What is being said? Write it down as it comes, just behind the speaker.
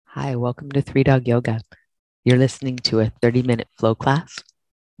Hi, welcome to Three Dog Yoga. You're listening to a 30-minute flow class.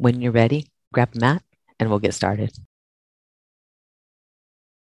 When you're ready, grab a mat and we'll get started.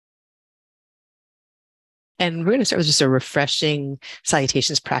 And we're going to start with just a refreshing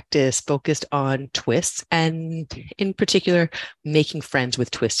salutations practice focused on twists and, in particular, making friends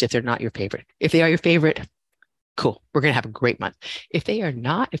with twists if they're not your favorite. If they are your favorite, cool. We're going to have a great month. If they are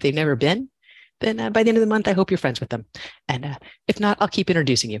not, if they've never been, then by the end of the month, I hope you're friends with them. And if not, I'll keep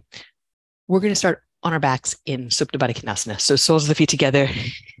introducing you. We're going to start on our backs in Supta Baddha Konasana. So soles of the feet together,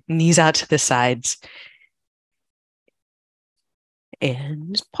 knees out to the sides.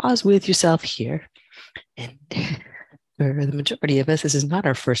 And just pause with yourself here. And for the majority of us, this is not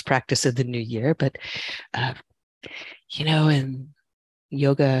our first practice of the new year, but, in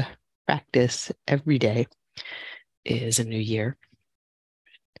yoga practice, every day is a new year.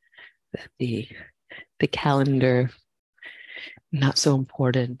 The calendar, not so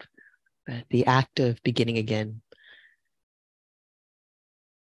important, but the act of beginning again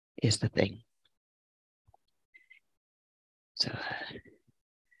is the thing. So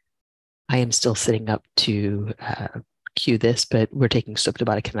I am still sitting up to cue this, but we're taking Supta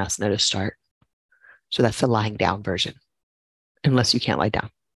Baddha Konasana to start. So that's the lying down version, unless you can't lie down.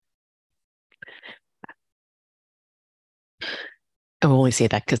 I will only say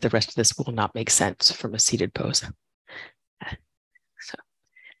that because the rest of this will not make sense from a seated pose. So,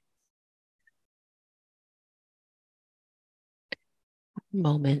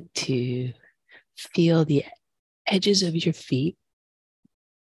 moment to feel the edges of your feet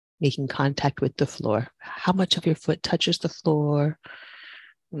making contact with the floor. How much of your foot touches the floor?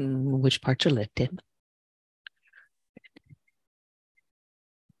 Which parts are lifted?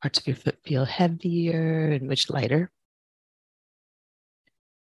 Parts of your foot feel heavier and which lighter?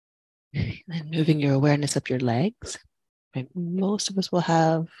 And moving your awareness up your legs. Right? Most of us will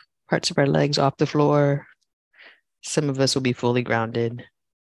have parts of our legs off the floor. Some of us will be fully grounded.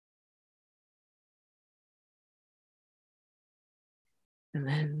 And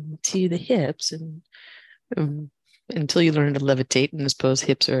then to the hips, and until you learn to levitate in this pose,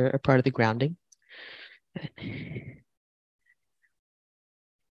 hips are part of the grounding.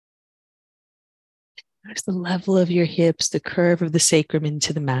 Notice the level of your hips, the curve of the sacrum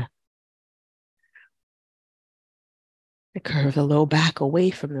into the mat. The curve of the low back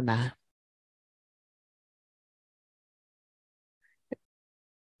away from the mat.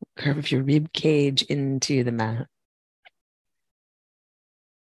 The curve of your rib cage into the mat.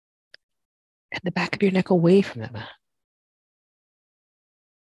 And the back of your neck away from the mat.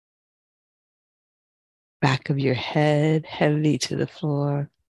 Back of your head heavy to the floor.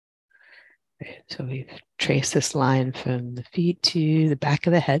 So we've traced this line from the feet to the back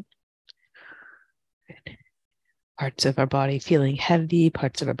of the head. Parts of our body feeling heavy,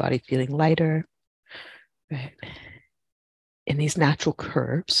 parts of our body feeling lighter. Right. In these natural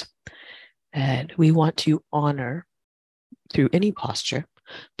curves that we want to honor through any posture,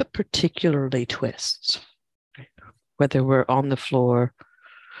 but particularly twists. Right. Whether we're on the floor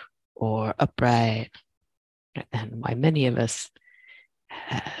or upright, and why many of us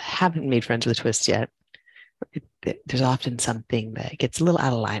haven't made friends with twists yet, there's often something that gets a little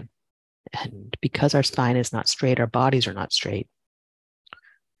out of line. And because our spine is not straight, our bodies are not straight.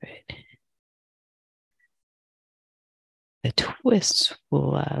 Right. The twists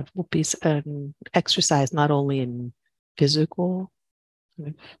will be an exercise not only in physical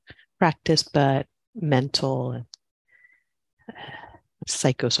practice, but mental and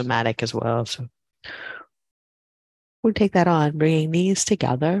psychosomatic as well. So we'll take that on, bringing knees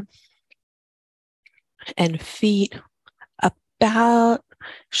together and feet about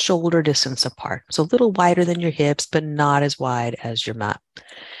shoulder distance apart. So a little wider than your hips, but not as wide as your mat.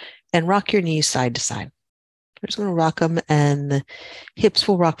 And rock your knees side to side. We're just going to rock them, and the hips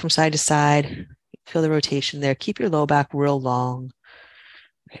will rock from side to side. Feel the rotation there. Keep your low back real long.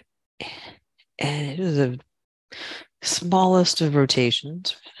 And it is the smallest of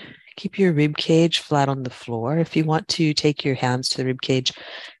rotations. Keep your rib cage flat on the floor. If you want to, take your hands to the rib cage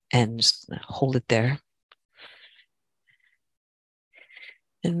and just hold it there.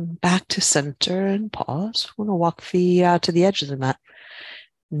 And back to center and pause. We're going to walk feet out to the edge of the mat.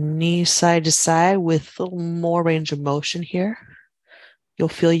 Knees side to side with a little more range of motion here. You'll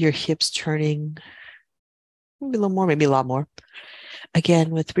feel your hips turning maybe a little more, maybe a lot more. Again,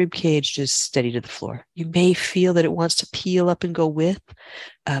 with rib cage just steady to the floor. You may feel that it wants to peel up and go with,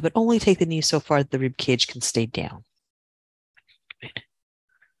 but only take the knee so far that the rib cage can stay down.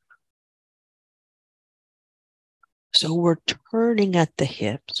 So we're turning at the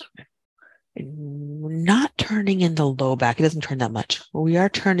hips. Not turning in the low back. It doesn't turn that much. We are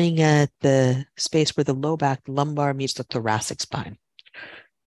turning at the space where the low back, the lumbar meets the thoracic spine.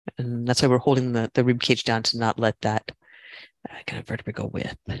 And that's why we're holding the rib cage down to not let that kind of vertebra go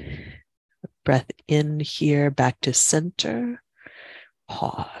with. Breath in here, back to center.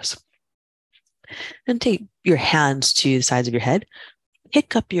 Pause. And take your hands to the sides of your head.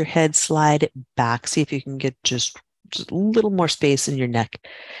 Pick up your head, slide it back. See if you can get just a little more space in your neck.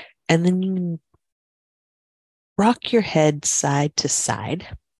 And then you can rock your head side to side,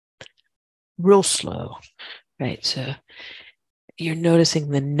 real slow, right? So you're noticing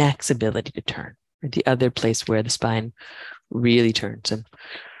the neck's ability to turn, the other place where the spine really turns. And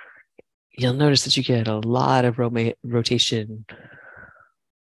you'll notice that you get a lot of rotation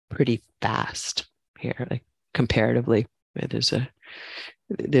pretty fast here, like comparatively. There's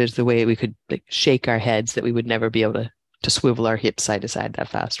the way we could like shake our heads that we would never be able to swivel our hips side to side that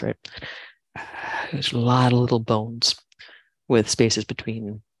fast, right? There's a lot of little bones with spaces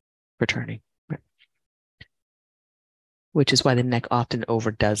between for turning, right? Which is why the neck often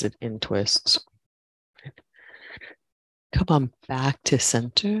overdoes it in twists. Right? Come on back to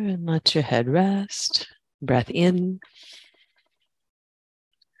center and let your head rest. Breath in,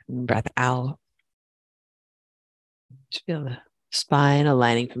 breath out. Just feel the spine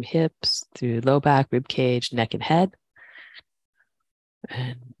aligning from hips through low back, rib cage, neck, and head.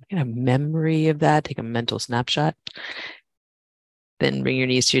 And get a memory of that. Take a mental snapshot. Then bring your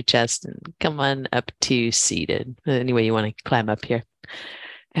knees to your chest and come on up to seated. Any way you want to climb up here.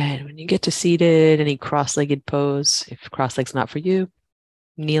 And when you get to seated, any cross-legged pose, if cross-legged's not for you,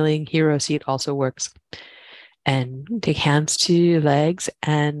 kneeling, hero seat also works. And take hands to your legs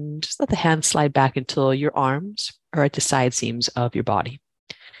and just let the hands slide back until your arms are at the side seams of your body.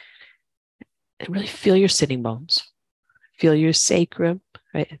 And really feel your sitting bones. Feel your sacrum,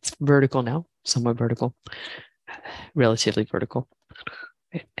 right? It's vertical now, somewhat vertical, relatively vertical.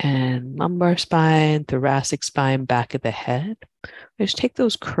 Right? And lumbar spine, thoracic spine, back of the head. Just take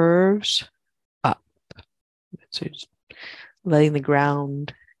those curves up. So just letting the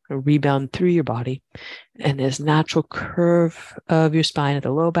ground rebound through your body. And this natural curve of your spine at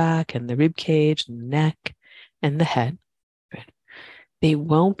the low back and the rib cage and the neck and the head. Right? They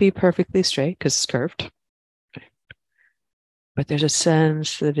won't be perfectly straight because it's curved. Right? But there's a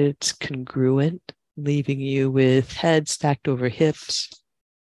sense that it's congruent, leaving you with head stacked over hips.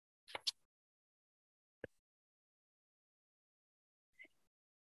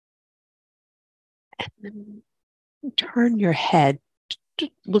 And then turn your head to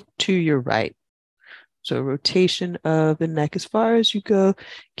look to your right. So rotation of the neck as far as you go,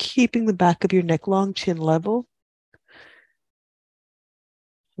 keeping the back of your neck long, chin level.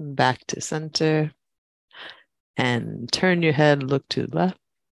 Back to center. And turn your head, look to the left.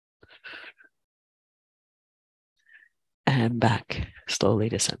 And back slowly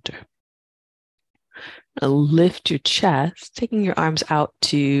to center. Now lift your chest, taking your arms out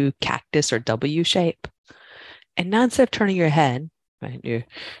to cactus or W shape. And now instead of turning your head, right,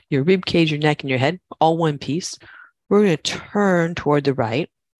 your rib cage, your neck, and your head, all one piece, we're going to turn toward the right.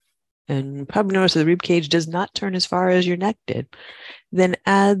 And probably notice that the rib cage does not turn as far as your neck did. Then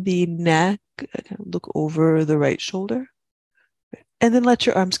add the neck, look over the right shoulder. And then let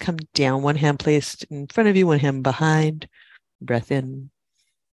your arms come down, one hand placed in front of you, one hand behind. Breath in,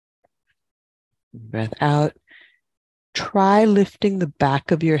 breath out. Try lifting the back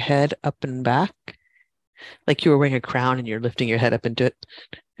of your head up and back, like you were wearing a crown and you're lifting your head up into it.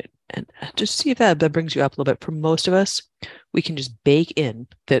 And just see if that brings you up a little bit. For most of us, we can just bake in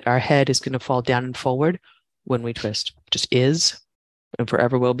that our head is going to fall down and forward when we twist. Just is and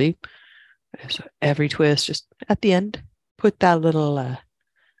forever will be. So every twist, just at the end, put that little kind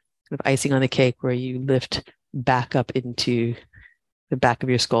of icing on the cake where you lift back up into the back of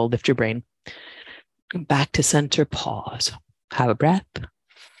your skull, lift your brain. Back to center, pause. Have a breath.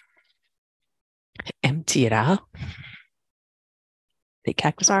 Empty it out. Take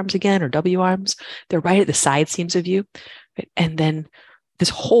cactus arms again or W arms. They're right at the side seams of you. Right? And then this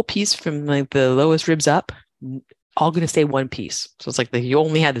whole piece from like the lowest ribs up, all going to stay one piece. So it's like you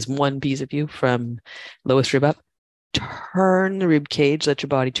only had this one piece of you from lowest rib up. Turn the rib cage, let your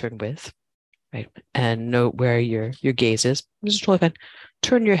body turn with, right? And note where your gaze is. This is totally fine.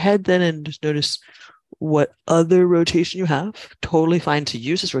 Turn your head then and just notice what other rotation you have. Totally fine to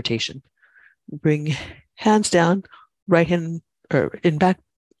use this rotation. Bring hands down, right hand or in back,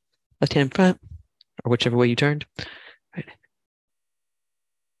 left hand in front, or whichever way you turned. Right.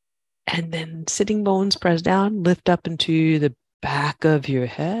 And then sitting bones press down, lift up into the back of your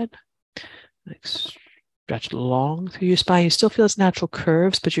head. Like Stretch long through your spine. You still feel its natural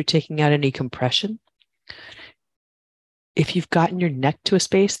curves, but you're taking out any compression. If you've gotten your neck to a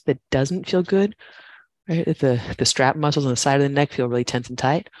space that doesn't feel good, right? If the strap muscles on the side of the neck feel really tense and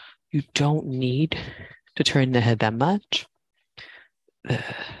tight, you don't need to turn the head that much. The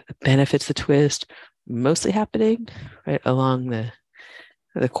benefits of the twist mostly happening right along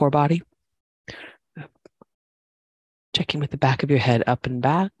the core body. Checking with the back of your head up and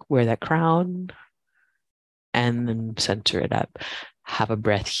back, where that crown, and then center it up. Have a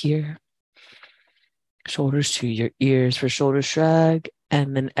breath here. Shoulders to your ears for shoulder shrug,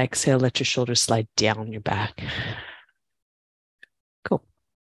 and then exhale, let your shoulders slide down your back. Cool.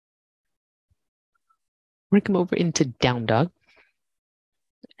 We're going to come over into down dog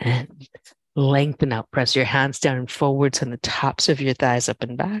and lengthen out. Press your hands down and forwards on the tops of your thighs up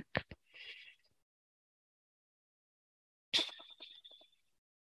and back.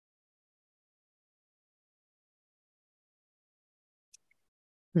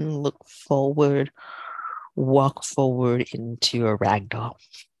 And look forward, walk forward into a ragdoll.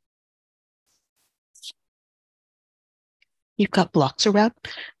 You've got blocks around,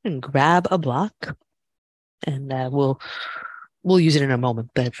 and grab a block, and we'll use it in a moment.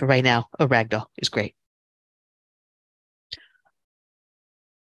 But for right now, a ragdoll is great.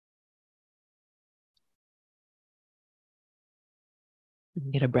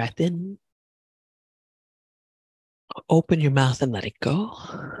 Get a breath in. Open your mouth and let it go.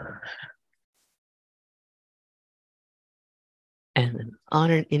 And then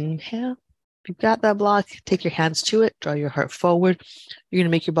on an inhale, if you've got that block, take your hands to it, draw your heart forward. You're going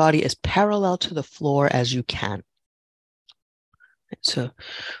to make your body as parallel to the floor as you can. So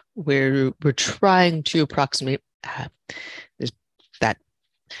we're trying to approximate that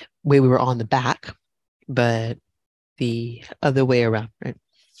way we were on the back, but the other way around, right?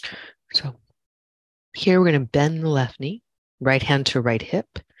 So here we're going to bend the left knee, right hand to right hip,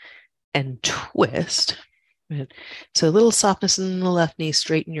 and twist. Right? So a little softness in the left knee,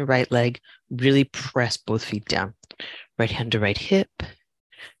 straighten your right leg, really press both feet down. Right hand to right hip,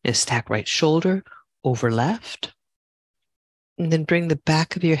 and stack right shoulder over left. And then bring the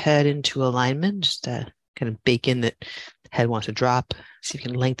back of your head into alignment, just to kind of bake in that the head wants to drop. So you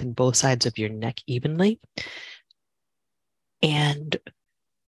can lengthen both sides of your neck evenly. And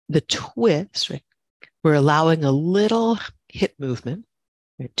the twist, right? We're allowing a little hip movement,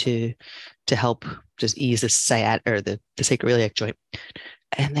 right, to help just ease the sacroiliac joint.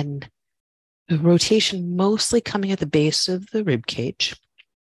 And then the rotation mostly coming at the base of the rib cage.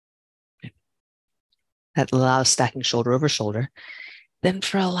 That allows stacking shoulder over shoulder. Then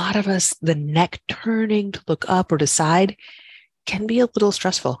for a lot of us, the neck turning to look up or to side can be a little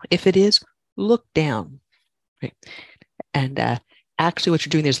stressful. If it is, look down. Right? And actually what you're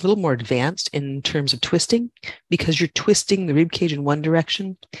doing there is a little more advanced in terms of twisting, because you're twisting the rib cage in one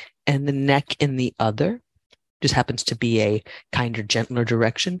direction and the neck in the other. Just happens to be a kinder, gentler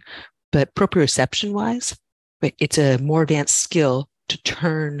direction. But proprioception wise, right, it's a more advanced skill to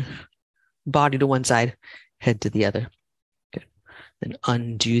turn body to one side, head to the other. Good. Then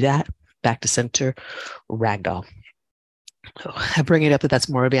undo that, back to center, ragdoll. So I bring it up that that's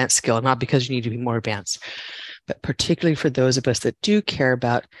more advanced skill, not because you need to be more advanced, but particularly for those of us that do care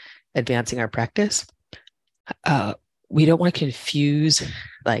about advancing our practice. We don't want to confuse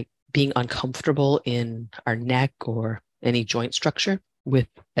like being uncomfortable in our neck or any joint structure with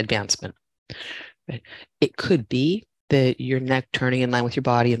advancement. Right? It could be that your neck turning in line with your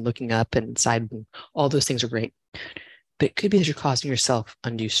body and looking up and side, and all those things are great. But it could be that you're causing yourself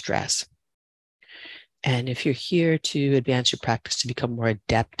undue stress. And if you're here to advance your practice to become more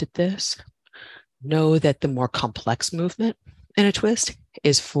adept at this, know that the more complex movement in a twist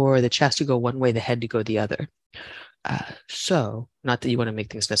is for the chest to go one way, the head to go the other. So not that you want to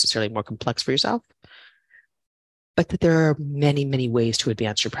make things necessarily more complex for yourself, but that there are many, many ways to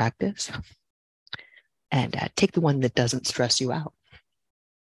advance your practice. And take the one that doesn't stress you out.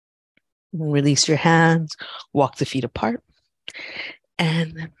 Release your hands, walk the feet apart,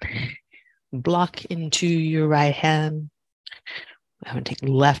 and block into your right hand. I'm going to take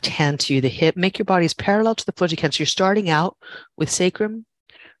left hand to the hip. Make your body as parallel to the floor as you can. So you're starting out with sacrum,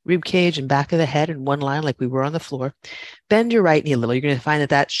 rib cage, and back of the head in one line like we were on the floor. Bend your right knee a little. You're going to find that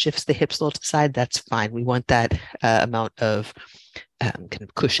that shifts the hips a little to the side. That's fine. We want that amount of kind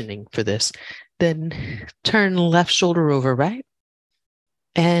of cushioning for this. Then turn left shoulder over right.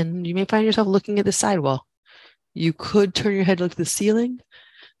 And you may find yourself looking at the sidewall. You could turn your head to look at the ceiling.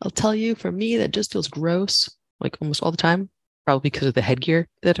 I'll tell you, for me, that just feels gross, like almost all the time, probably because of the headgear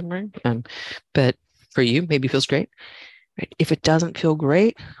that I'm wearing. But for you, maybe it feels great. Right? If it doesn't feel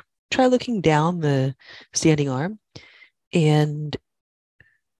great, try looking down the standing arm, and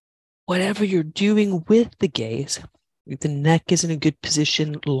whatever you're doing with the gaze, if the neck is in a good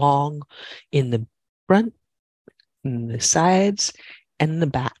position, long in the front, in the sides, and the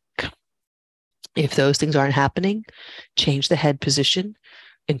back. If those things aren't happening, change the head position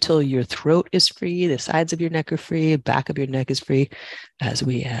until your throat is free, the sides of your neck are free, back of your neck is free, as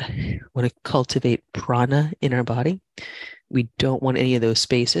we want to cultivate prana in our body. We don't want any of those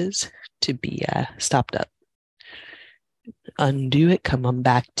spaces to be stopped up. Undo it, come on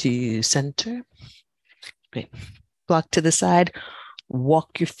back to center. Right. Block to the side,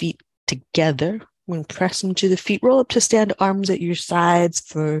 walk your feet together. When pressing to the feet, roll up to stand, arms at your sides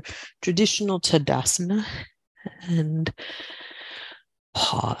for traditional Tadasana, and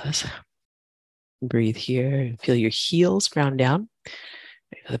pause. Breathe here and feel your heels ground down.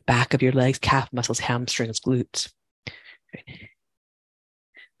 The back of your legs, calf muscles, hamstrings, glutes.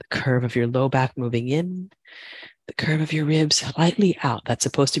 The curve of your low back moving in. The curve of your ribs slightly out. That's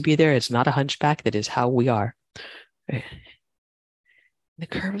supposed to be there. It's not a hunchback. That is how we are. The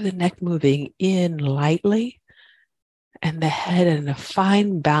curve of the neck moving in lightly, and the head in a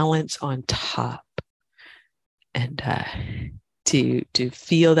fine balance on top. And to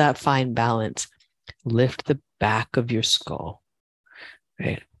feel that fine balance, lift the back of your skull,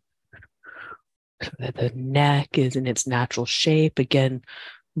 right? So that the neck is in its natural shape. Again,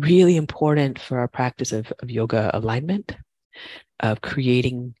 really important for our practice of yoga alignment, of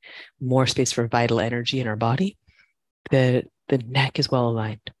creating more space for vital energy in our body. The neck is well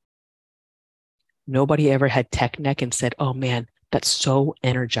aligned. Nobody ever had tech neck and said, oh man, that's so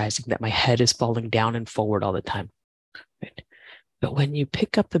energizing that my head is falling down and forward all the time. Right? But when you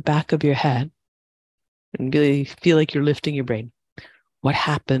pick up the back of your head and really feel like you're lifting your brain, what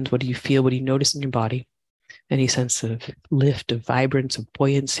happens? What do you feel? What do you notice in your body? Any sense of lift, of vibrance, of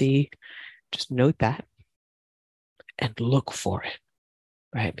buoyancy? Just note that and look for it,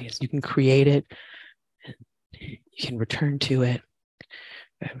 right? Because you can create it, and you can return to it.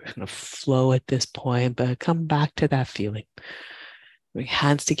 We're going to flow at this point, but come back to that feeling. Bring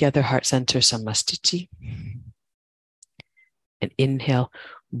hands together, heart center, Samastiti. And inhale,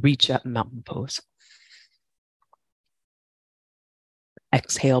 reach up, mountain pose.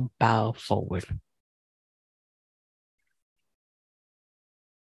 Exhale, bow forward.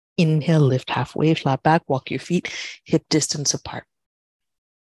 Inhale, lift halfway, flat back, walk your feet hip distance apart.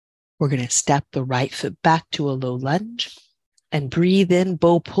 We're going to step the right foot back to a low lunge and breathe in,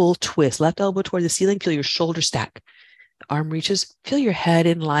 bow pull, twist. Left elbow toward the ceiling, feel your shoulder stack. Arm reaches, feel your head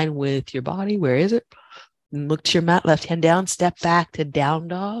in line with your body. Where is it? And look to your mat, left hand down, step back to down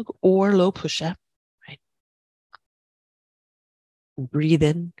dog or low push-up. Right? Breathe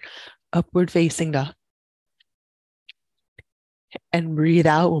in, upward facing dog. And breathe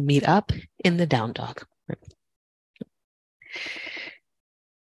out, we'll meet up in the down dog.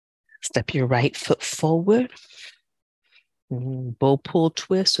 Step your right foot forward. Bow pull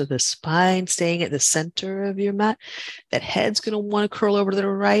twist, so the spine staying at the center of your mat. That head's going to want to curl over to the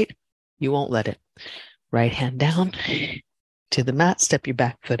right. You won't let it. Right hand down to the mat. Step your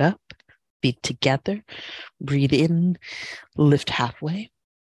back foot up. Feet together. Breathe in. Lift halfway.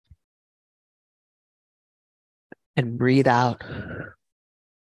 And breathe out.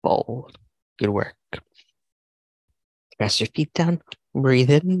 Fold. Good work. Press your feet down. Breathe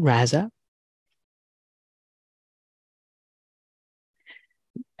in. Rise up.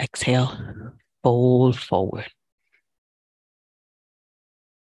 Exhale, fold forward.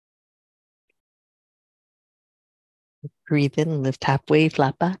 Breathe in, lift halfway,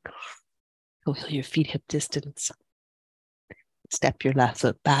 flat back. Feel your feet hip distance. Step your left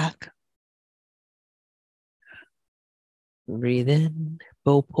foot back. Breathe in,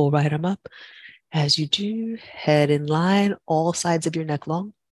 bow pull right arm up. As you do, head in line, all sides of your neck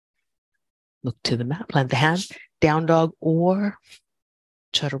long. Look to the mat, plant the hand, down dog or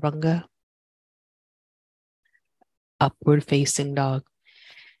chaturanga. Upward facing dog.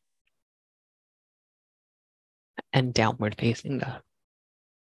 And downward facing dog.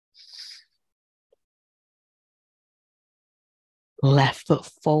 Left foot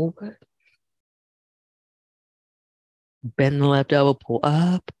forward. Bend the left elbow, pull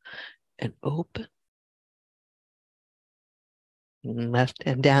up and open. Left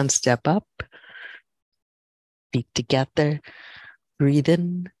and down, step up. Feet together. Breathe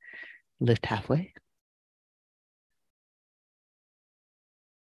in, lift halfway.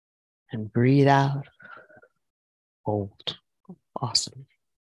 And breathe out. Hold. Awesome.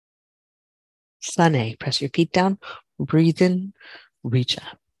 Sane, press your feet down. Breathe in, reach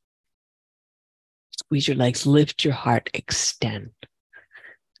up. Squeeze your legs, lift your heart, extend.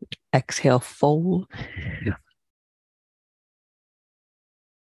 Exhale, fold.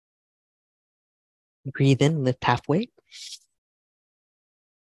 Breathe in, lift halfway.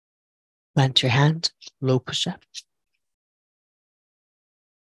 Plant your hands, low push-up.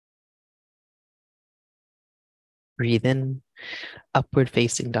 Breathe in, upward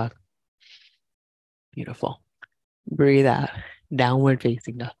facing dog. Beautiful. Breathe out, downward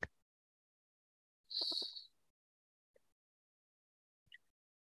facing dog.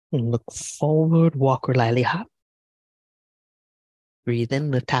 And look forward, walk or lightly hop. Breathe in,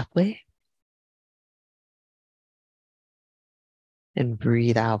 lift halfway. And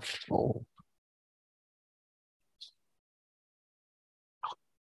breathe out, fold.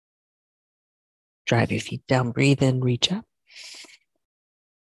 Drive your feet down, breathe in, reach up.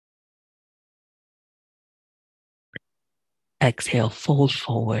 Exhale, fold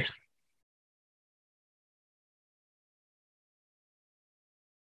forward.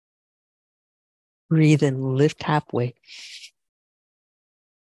 Breathe in, lift halfway.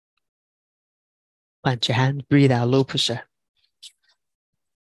 Plant your hands, breathe out, low push-up.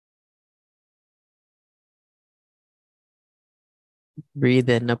 Breathe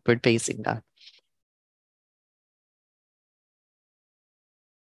in, upward facing dog.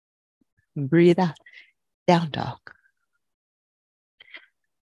 Breathe out, down dog.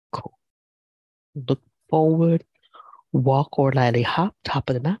 Cool. Look forward, walk or lightly hop, top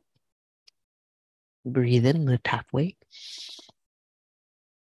of the mat. Breathe in, lift halfway.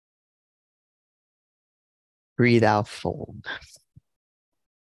 Breathe out, fold.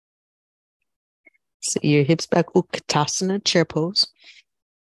 Sit your hips back, Utkatasana, chair pose.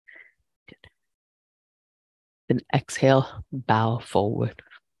 Then exhale, bow forward.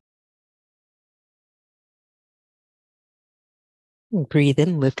 Breathe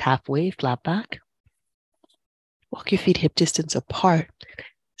in, lift halfway, flat back. Walk your feet hip distance apart.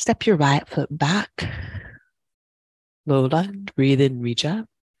 Step your right foot back. Low lunge, breathe in, reach up.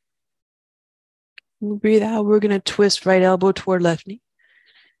 Breathe out, we're going to twist right elbow toward left knee.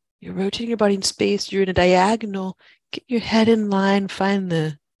 You're rotating your body in space. You're in a diagonal. Get your head in line. Find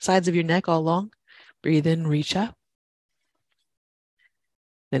the sides of your neck all long. Breathe in, reach up.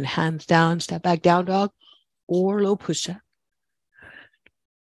 Then hands down, step back, down dog, or low push-up.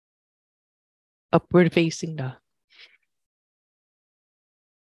 Upward facing dog.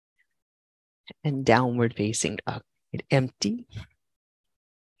 And downward facing dog. Get empty.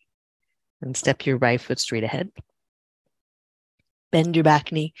 And step your right foot straight ahead. Bend your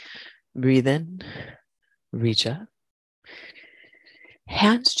back knee. Breathe in. Reach up.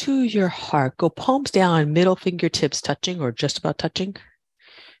 Hands to your heart. Go palms down, middle fingertips touching or just about touching.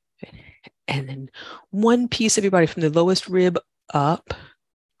 And then one piece of your body from the lowest rib up,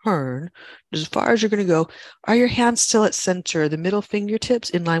 turn. As far as you're going to go, are your hands still at center? The middle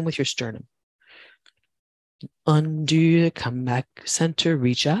fingertips in line with your sternum. Undo, come back, center,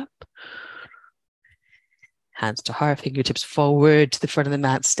 reach up. Hands to heart, fingertips forward to the front of the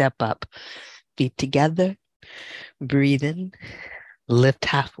mat, step up. Feet together. Breathe in, lift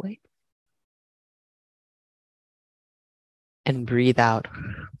halfway. And breathe out,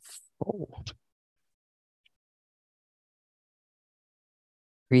 fold.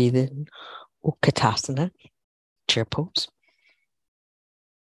 Breathe in, Utkatasana, chair pose.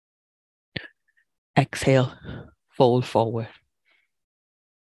 Exhale, fold forward.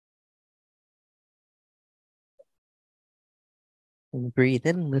 And breathe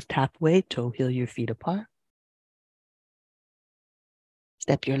in, lift halfway, toe heel your feet apart.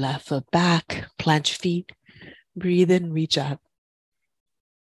 Step your left foot back, plant your feet. Breathe in, reach up.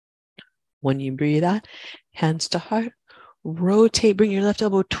 When you breathe out, hands to heart. Rotate, bring your left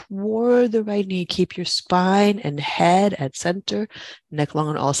elbow toward the right knee. Keep your spine and head at center, neck long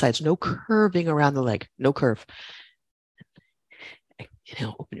on all sides. No curving around the leg, no curve.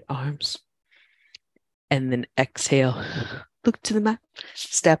 Inhale, open your arms. And then exhale, look to the mat,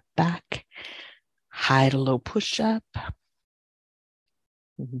 step back, high to low push-up.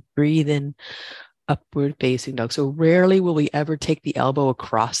 Breathe in, upward facing dog. So rarely will we ever take the elbow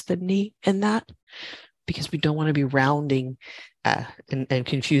across the knee in that, because we don't want to be rounding and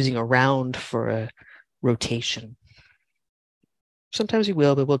confusing around for a rotation. Sometimes we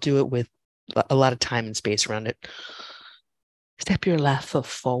will, but we'll do it with a lot of time and space around it. Step your left foot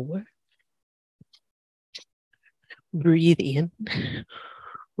forward. Breathe in,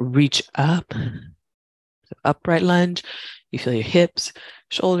 reach up. So upright lunge. You feel your hips,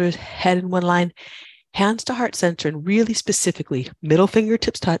 shoulders, head in one line, hands to heart center, and really specifically, middle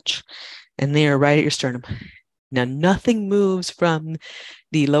fingertips touch, and they are right at your sternum. Now, nothing moves from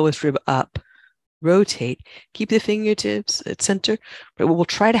the lowest rib up rotate, keep the fingertips at center. But what will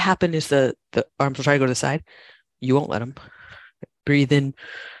try to happen is the arms will try to go to the side. You won't let them. Breathe in,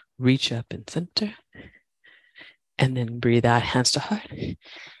 reach up and center. And then breathe out, hands to heart.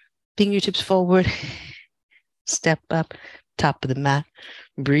 Fingertips forward, step up, top of the mat.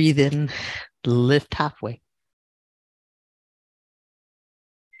 Breathe in, lift halfway.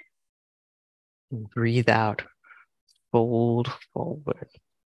 Breathe out, fold forward.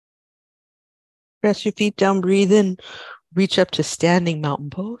 Press your feet down, breathe in, reach up to standing mountain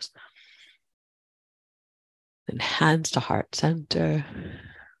pose. Then hands to heart center,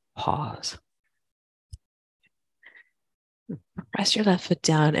 pause. Press your left foot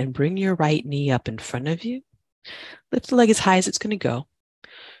down and bring your right knee up in front of you. Lift the leg as high as it's going to go.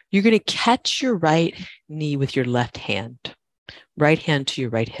 You're going to catch your right knee with your left hand to your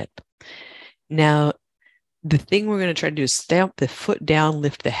right hip. Now, the thing we're going to try to do is stamp the foot down,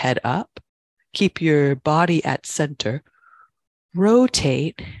 lift the head up, keep your body at center,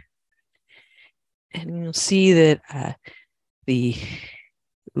 rotate, and you'll see that the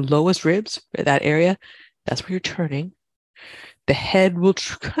lowest ribs, that area, that's where you're turning. The head will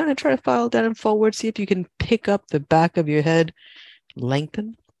kind of try to file down and forward. See if you can pick up the back of your head,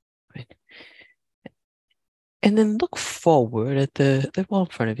 lengthen. Right. And then look forward at the wall in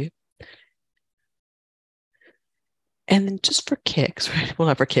front of you. And then just for kicks, right? Well,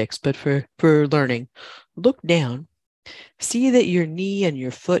 not for kicks, but for learning, look down. See that your knee and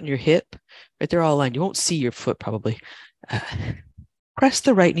your foot and your hip, right, they're all aligned. You won't see your foot probably. Press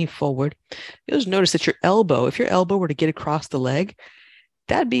the right knee forward. You'll just notice that your elbow, if your elbow were to get across the leg,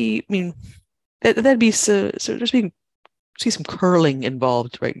 that'd be so there's being see some curling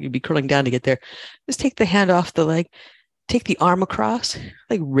involved, right? You'd be curling down to get there. Just take the hand off the leg, take the arm across,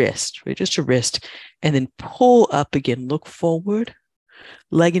 like wrist, right? Just a wrist, and then pull up again. Look forward,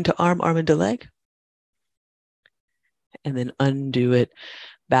 leg into arm, arm into leg, and then undo it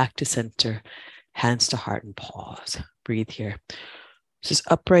back to center, hands to heart, and pause. Breathe here. This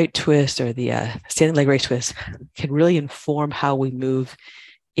upright twist or the standing leg raise twist can really inform how we move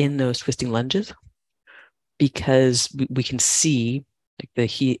in those twisting lunges, because we can see like the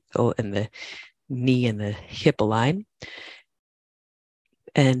heel and the knee and the hip align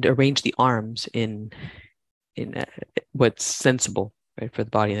and arrange the arms in what's sensible, right, for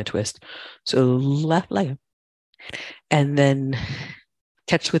the body in the twist. So left leg and then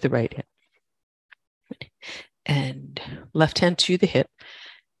catch with the right hip. And left hand to the hip.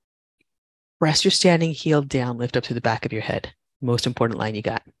 Press your standing heel down, lift up to the back of your head. Most important line you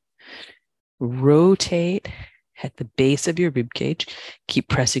got. Rotate at the base of your rib cage. Keep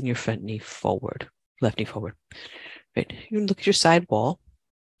pressing your front knee forward, left knee forward. Right. You can look at your side wall.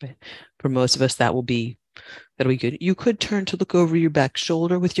 Right. For most of us, that'll be good. You could turn to look over your back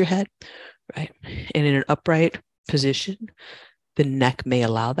shoulder with your head, right? And in an upright position, the neck may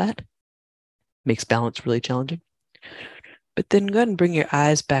allow that. Makes balance really challenging. But then go ahead and bring your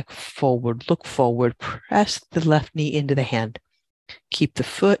eyes back forward, look forward, press the left knee into the hand. Keep the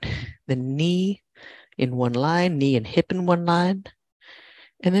foot, the knee in one line, knee and hip in one line.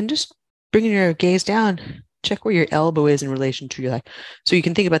 And then just bringing your gaze down, check where your elbow is in relation to your thigh. So you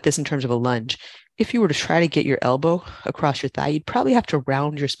can think about this in terms of a lunge. If you were to try to get your elbow across your thigh, you'd probably have to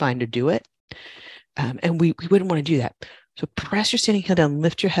round your spine to do it. And we wouldn't want to do that. So press your standing heel down,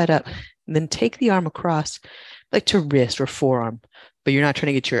 lift your head up, and then take the arm across, like to wrist or forearm, but you're not trying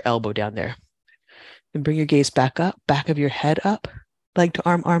to get your elbow down there. Then bring your gaze back up, back of your head up, leg to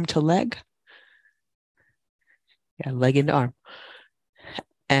arm, arm to leg. Yeah, leg into arm.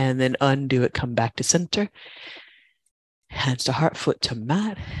 And then undo it, come back to center. Hands to heart, foot to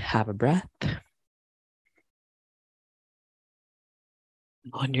mat. Have a breath.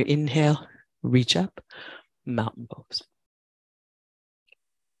 On your inhale, reach up, mountain pose.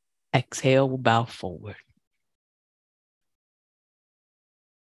 Exhale, we'll bow forward.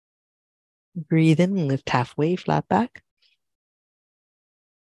 Breathe in, lift halfway, flat back.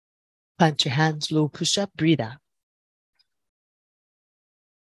 Plant your hands, low push up, breathe out.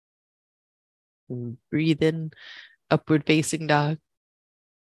 Breathe in, upward facing dog.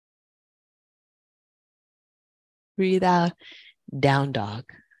 Breathe out, down dog.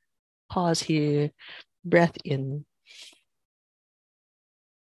 Pause here, breath in.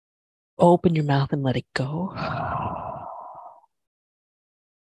 Open your mouth and let it go.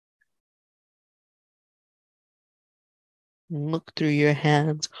 Look through your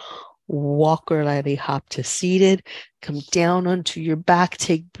hands. Walk or lightly hop to seated. Come down onto your back.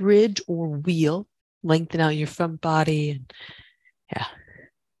 Take bridge or wheel. Lengthen out your front body. And yeah.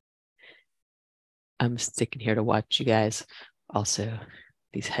 I'm sticking here to watch you guys. Also,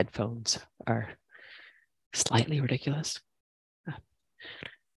 these headphones are slightly ridiculous.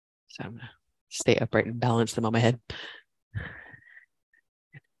 So I'm going to stay upright and balance them on my head.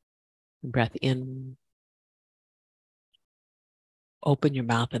 Breath in. Open your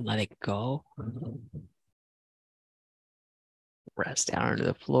mouth and let it go. Rest down to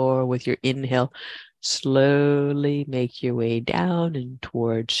the floor with your inhale. Slowly make your way down and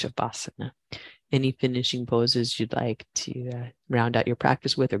towards Shavasana. Any finishing poses you'd like to round out your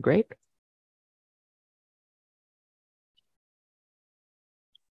practice with are great.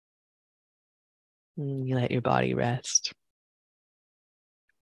 And you let your body rest.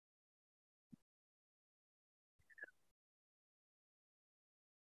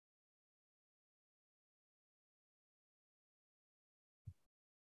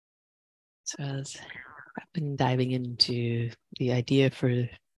 So as I've been diving into the idea for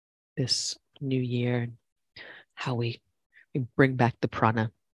this new year and how we bring back the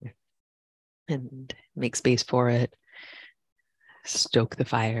prana and make space for it, stoke the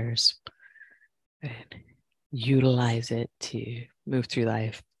fires, and utilize it to move through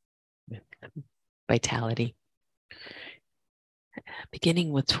life with vitality.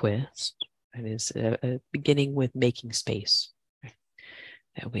 Beginning with twist, that is beginning with making space.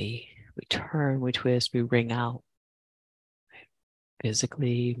 That we turn, we twist, we ring out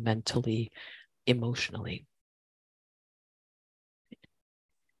physically, mentally, emotionally.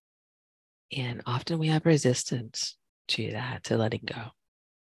 And often we have resistance to that, to letting go,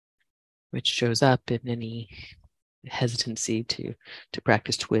 which shows up in any hesitancy to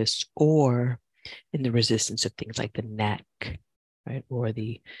practice twist, or in the resistance of things like the neck, right? Or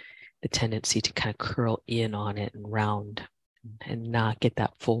the tendency to kind of curl in on it and round and not get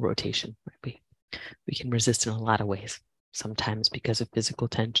that full rotation. Right? We can resist in a lot of ways. Sometimes because of physical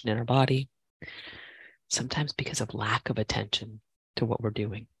tension in our body, sometimes because of lack of attention to what we're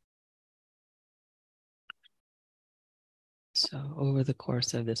doing. So over the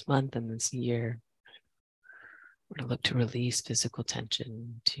course of this month and this year, we're going to look to release physical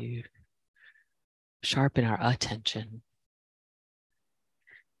tension, to sharpen our attention,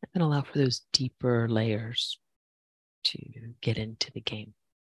 and allow for those deeper layers to get into the game.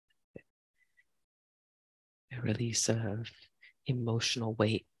 A release of emotional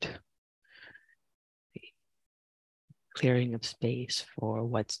weight, the clearing of space for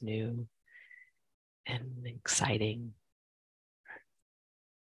what's new and exciting,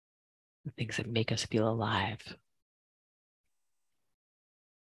 the things that make us feel alive.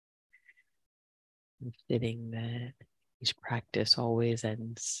 And fitting that each practice always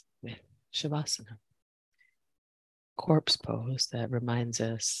ends with Shavasana, corpse pose that reminds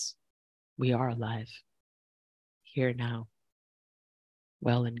us we are alive, here now,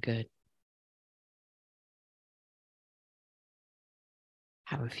 well and good.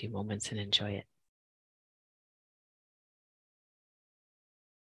 Have a few moments and enjoy it.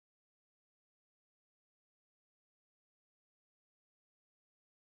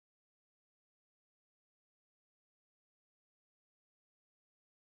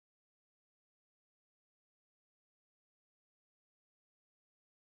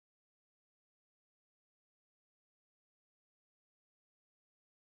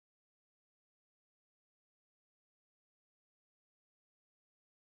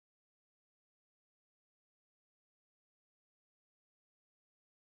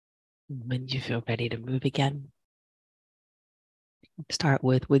 When you feel ready to move again, start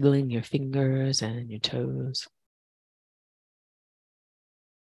with wiggling your fingers and your toes.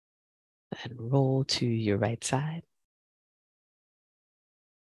 And roll to your right side.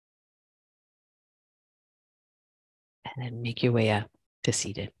 And then make your way up to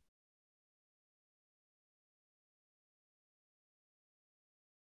seated.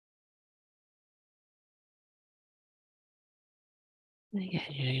 And again,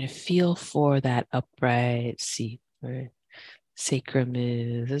 you're going to feel for that upright seat where sacrum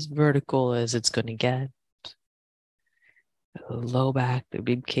is as vertical as it's going to get. The low back, the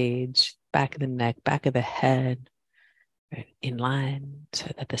rib cage, back of the neck, back of the head, right, in line so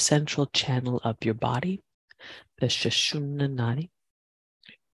that the central channel of your body, the Sushumna Nadi,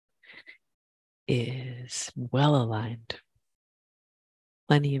 is well aligned.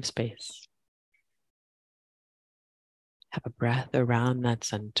 Plenty of space. Have a breath around that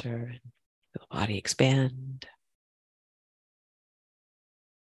center and feel the body expand.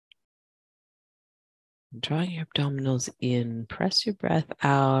 Drawing your abdominals in, press your breath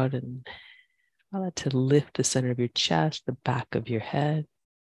out and allow it to lift the center of your chest, the back of your head.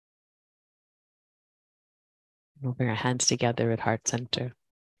 We'll bring our hands together at heart center.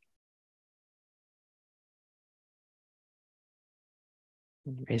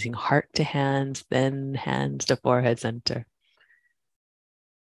 Raising heart to hands, then hands to forehead center.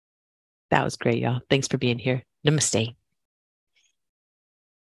 That was great, y'all. Thanks for being here. Namaste.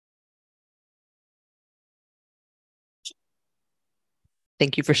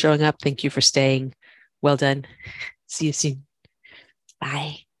 Thank you for showing up. Thank you for staying. Well done. See you soon.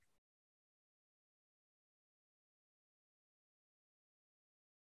 Bye.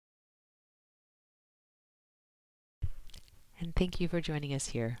 And thank you for joining us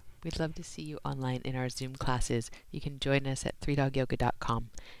here. We'd love to see you online in our Zoom classes. You can join us at 3dogyoga.com.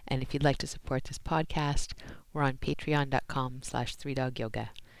 And if you'd like to support this podcast, we're on patreon.com/3dogyoga.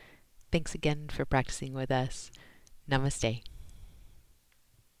 Thanks again for practicing with us. Namaste.